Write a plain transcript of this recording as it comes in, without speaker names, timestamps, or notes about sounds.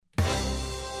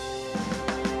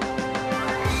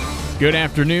Good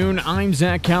afternoon, I'm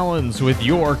Zach Collins with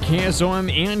your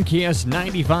KSOM and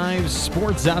KS95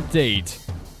 Sports Update.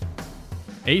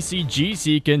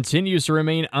 ACGC continues to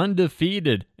remain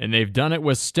undefeated, and they've done it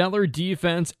with stellar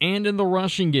defense and in the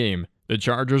rushing game. The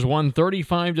Chargers won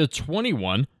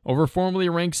 35-21 over formerly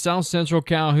ranked South Central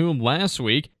Calhoun last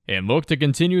week and look to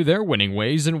continue their winning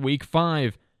ways in Week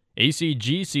 5.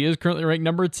 ACGC is currently ranked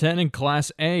number 10 in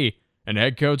Class A, and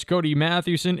head coach Cody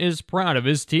Mathewson is proud of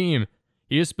his team.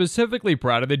 He is specifically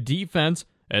proud of the defense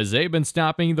as they've been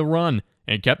stopping the run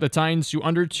and kept the Titans to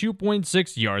under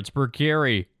 2.6 yards per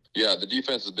carry. Yeah, the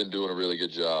defense has been doing a really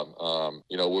good job.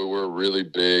 We're really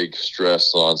big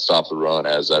stressed on stop the run,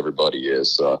 as everybody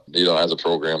is. As a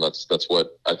program, that's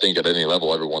what I think at any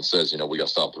level everyone says, we got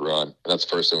to stop the run. That's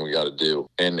the first thing we got to do.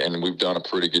 And we've done a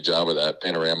pretty good job of that.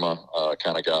 Panorama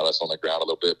kind of got us on the ground a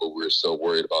little bit, but we were so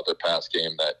worried about their pass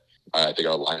game that I think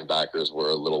our linebackers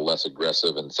were a little less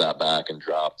aggressive and sat back and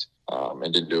dropped.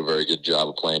 And didn't do a very good job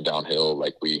of playing downhill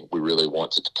like we really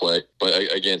wanted to play. But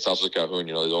again, South Central Calhoun,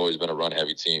 there's always been a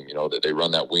run-heavy team. That they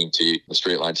run that wing tee, the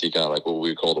straight line tee, kind of like what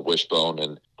we call the wishbone.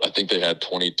 And I think they had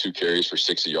 22 carries for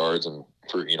 60 yards and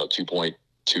for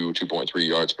 2.3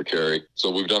 yards per carry.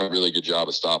 So we've done a really good job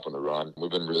of stopping the run.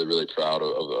 We've been really, really proud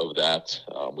of that.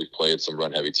 We've played some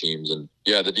run-heavy teams. And,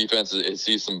 yeah, the defense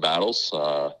sees some battles.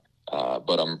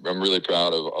 But I'm really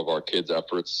proud of our kids'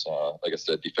 efforts. Like I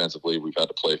said, defensively, we've had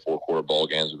to play 4-quarter ball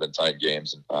games. We've been tight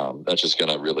games. And that's just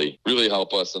going to really, really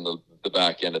help us in the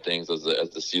back end of things as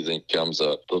the season comes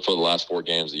for the last 4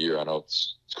 games of the year. I know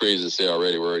it's crazy to say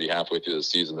already. We're already halfway through the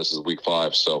season. This is week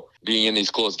 5. So being in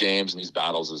these close games and these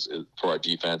battles is for our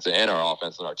defense and our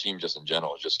offense and our team just in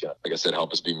general is just going to, like I said,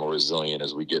 help us be more resilient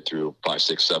as we get through 5,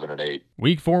 6, 7, and 8.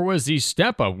 Week 4 was the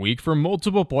step-up week for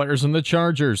multiple players in the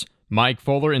Chargers. Mike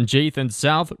Fuller and Jathan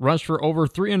South rushed for over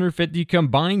 350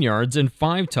 combined yards and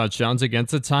 5 touchdowns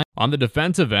against the Titans. On the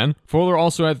defensive end, Fuller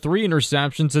also had 3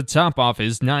 interceptions to top off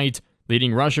his night.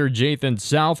 Leading rusher Jathan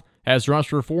South has rushed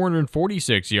for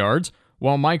 446 yards,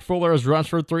 while Mike Fuller has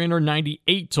rushed for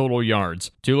 398 total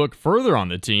yards. To look further on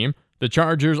the team, the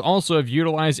Chargers also have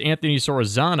utilized Anthony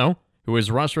Sorzano, who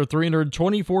has rushed for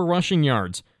 324 rushing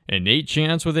yards, and Nate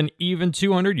Chance with an even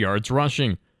 200 yards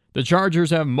rushing. The Chargers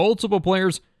have multiple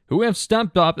players who have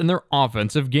stepped up in their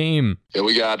offensive game. Yeah,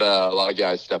 we got a lot of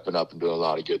guys stepping up and doing a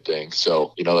lot of good things.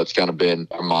 So, that's kind of been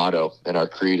our motto, and our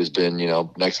creed has been,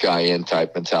 next guy in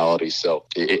type mentality. So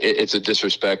it's a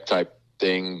disrespect type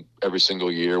thing every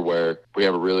single year where we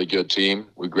have a really good team.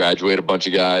 We graduate a bunch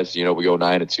of guys. We go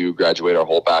 9-2, graduate our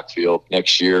whole backfield.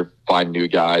 Next year, find new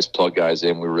guys, plug guys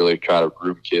in. We really try to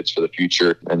groom kids for the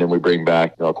future. And then we bring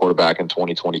back a quarterback in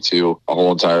 2022. A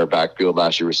whole entire backfield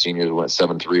last year with seniors went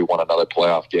 7-3, won another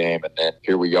playoff game. And then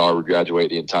here we are. We graduate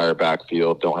the entire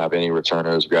backfield, don't have any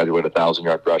returners, graduate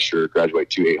 1,000-yard rusher, graduate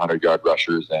 2 800-yard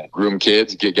rushers, and groom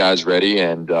kids, get guys ready.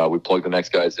 And we plug the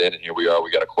next guys in. And here we are.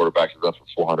 We got a quarterback who runs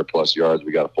for 400-plus yards.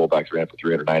 We got a fullback who ran for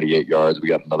 398 yards. We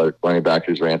got another running back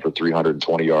who's ran for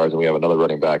 320 yards. And we have another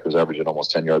running back who's averaging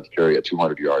almost 10 yards a carry at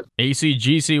 200 yards.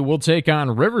 ACGC will take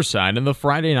on Riverside in the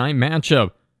Friday night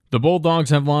matchup. The Bulldogs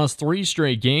have lost 3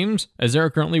 straight games as they're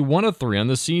currently 1-3 on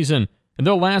the season. In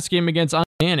their last game against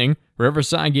Manning,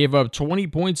 Riverside gave up 20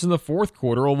 points in the 4th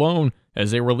quarter alone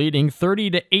as they were leading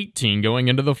 30-18 going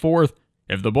into the 4th.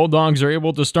 If the Bulldogs are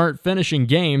able to start finishing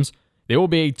games, they will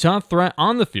be a tough threat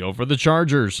on the field for the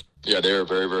Chargers. Yeah, they're a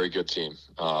very, very good team.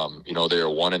 They are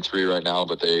 1-3 right now,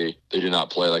 but they do not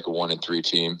play like a 1-3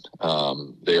 team.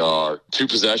 They are 2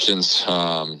 possessions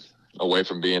away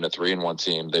from being a 3-1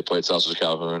 team. They played South Central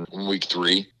Calhoun in week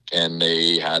 3, and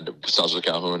they had South Central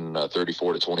Calhoun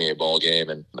 34-28 ball game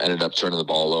and ended up turning the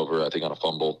ball over, I think, on a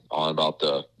fumble on about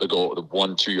the goal, the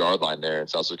 1-2 yard line there. And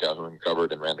South Central Calhoun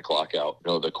covered and ran the clock out.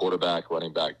 The quarterback,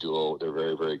 running back duo, they're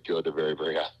very, very good. They're very,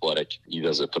 very athletic. He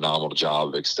does a phenomenal job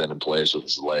of extending plays with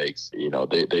his legs.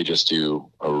 They just do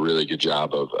a really good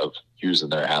job of using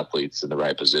their athletes in the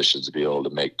right positions to be able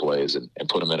to make plays and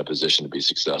put them in a position to be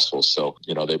successful. So,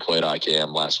 they played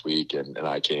ICAM last week, and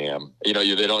ICAM, they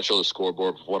don't show the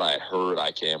scoreboard. But what I heard,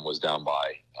 ICAM was down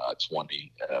by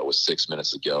 20 with 6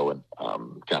 minutes to go, and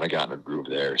kind of got in a groove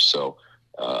there. So,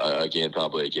 again,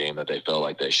 probably a game that they felt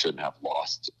like they shouldn't have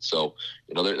lost. So,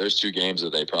 there's 2 games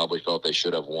that they probably felt they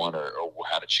should have won or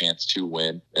had a chance to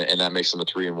win, and that makes them a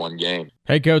 3-1 game.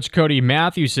 Head coach Cody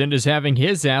Mathewson is having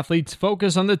his athletes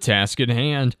focus on the task at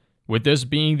hand. With this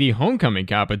being the homecoming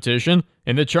competition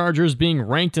and the Chargers being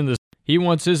ranked in the, he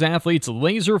wants his athletes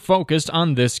laser focused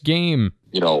on this game.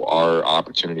 our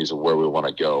opportunities of where we want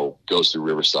to go goes through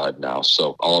Riverside now.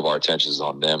 So all of our attention is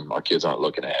on them. Our kids aren't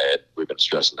looking ahead. We've been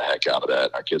stressing the heck out of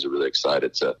that. Our kids are really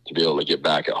excited to be able to get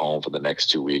back at home for the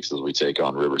next 2 weeks as we take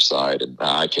on Riverside and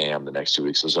ICAM. The next 2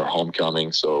 weeks is our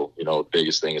homecoming. So, the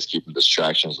biggest thing is keeping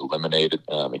distractions eliminated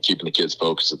and keeping the kids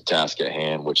focused at the task at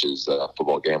hand, which is a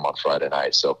football game on Friday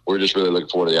night. So we're just really looking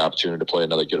forward to the opportunity to play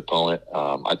another good opponent.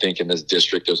 I think in this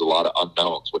district, there's a lot of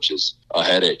unknowns, which is a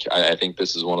headache. I think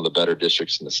this is one of the better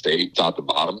districts in the state, top to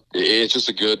bottom. It's just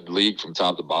a good league from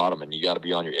top to bottom, and you got to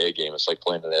be on your A game. It's like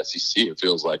playing in the SEC, it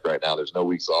feels like right now. There's no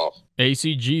weeks off.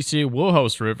 ACGC will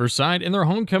host Riverside in their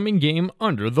homecoming game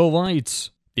under the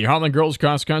lights. The Heartland Girls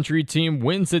Cross Country team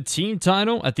wins the team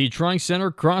title at the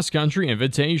Tri-Center Cross Country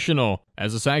Invitational,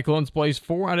 as the Cyclones placed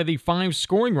 4 out of the 5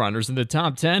 scoring runners in the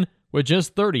top 10 with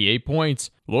just 38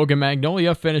 points. Logan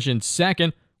Magnolia finished in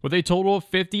second with a total of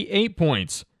 58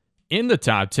 points. In the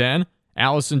top 10,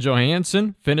 Allison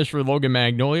Johansson finished for Logan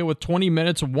Magnolia with 20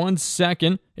 minutes 1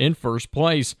 second in first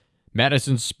place.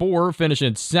 Madison Sporer finished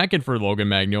in second for Logan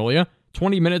Magnolia,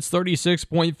 20 minutes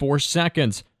 36.4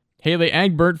 seconds. Haley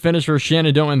Egbert finished for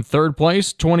Shenandoah in third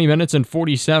place, 20 minutes and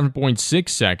 47.6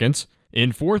 seconds.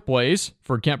 In fourth place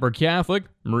for Kemper Catholic,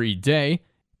 Marie Day.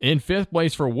 In fifth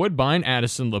place for Woodbine,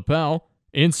 Addison Lapel.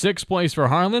 In sixth place for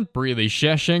Harlan, Breeley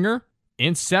Scheschinger.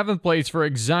 In seventh place for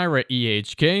Exira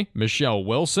EHK, Michelle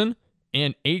Wilson.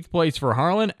 In eighth place for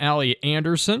Harlan, Allie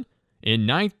Anderson. In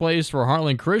ninth place for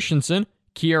Harlan Christensen,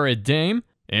 Kiara Dame.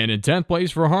 And in 10th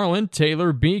place for Harlan,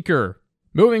 Taylor Beaker.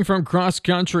 Moving from cross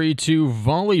country to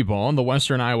volleyball in the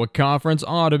Western Iowa Conference,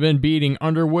 Audubon beating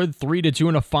Underwood 3-2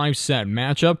 in a 5-set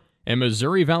matchup, and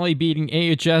Missouri Valley beating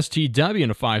AHSTW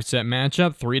in a 5-set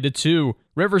matchup 3-2.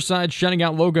 Riverside shutting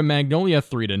out Logan Magnolia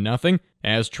 3-0,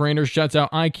 as Trainer shuts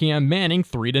out ICAM Manning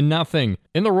 3-0.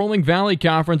 In the Rolling Valley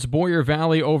Conference, Boyer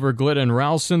Valley over Glidden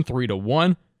Ralston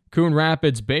 3-1. Coon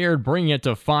Rapids Bayard bringing it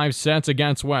to 5 sets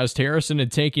against West Harrison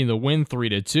and taking the win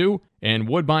 3-2. And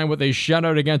Woodbine with a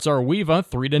shutout against Arweva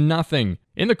 3-0.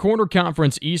 In the Corner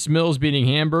Conference, East Mills beating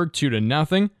Hamburg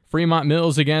 2-0. Fremont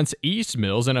Mills against East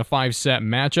Mills in a 5-set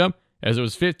matchup, as it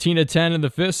was 15-10 in the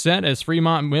 5th set as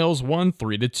Fremont Mills won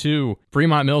 3-2.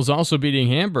 Fremont Mills also beating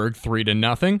Hamburg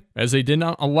 3-0, as they did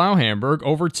not allow Hamburg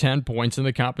over 10 points in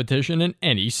the competition in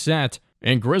any set.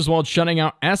 And Griswold shutting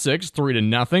out Essex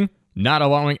 3-0, not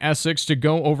allowing Essex to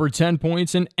go over 10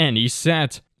 points in any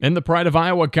set. In the Pride of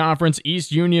Iowa Conference,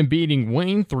 East Union beating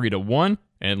Wayne 3-1,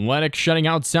 and Lennox shutting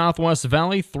out Southwest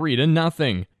Valley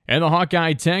 3-0. In the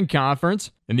Hawkeye 10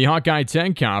 Conference,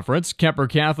 Kemper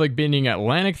Catholic beating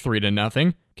Atlantic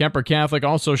 3-0. Kemper Catholic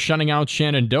also shutting out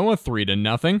Shenandoah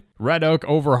 3-0. Red Oak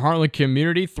over Harlan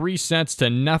Community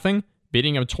 3-0,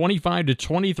 beating them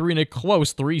 25-23 in a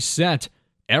close 3-set.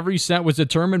 Every set was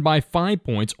determined by 5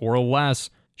 points or less.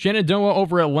 Shenandoah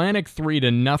over Atlantic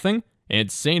 3-0. And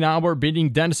St. Albert beating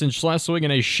Denison Schleswig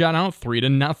in a shutout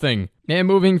 3-0. And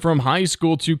moving from high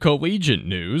school to collegiate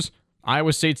news,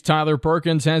 Iowa State's Tyler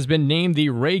Perkins has been named the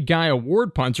Ray Guy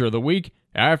Award Punter of the Week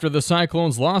after the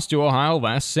Cyclones lost to Ohio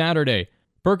last Saturday.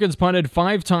 Perkins punted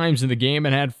 5 times in the game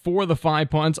and had 4 of the 5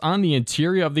 punts on the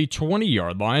interior of the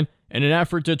 20-yard line in an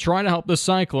effort to try to help the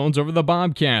Cyclones over the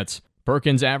Bobcats.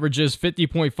 Perkins averages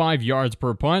 50.5 yards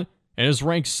per punt and is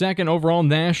ranked second overall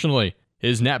nationally.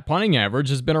 His net punting average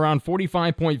has been around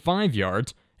 45.5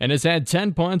 yards and has had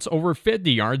 10 punts over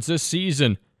 50 yards this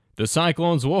season. The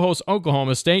Cyclones will host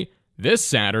Oklahoma State this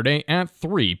Saturday at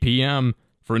 3 p.m.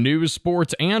 For news,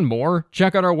 sports, and more,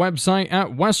 check out our website at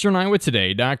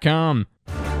westerniowatoday.com.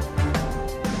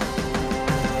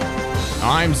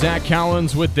 I'm Zach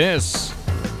Collins with this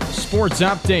Sports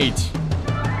Update.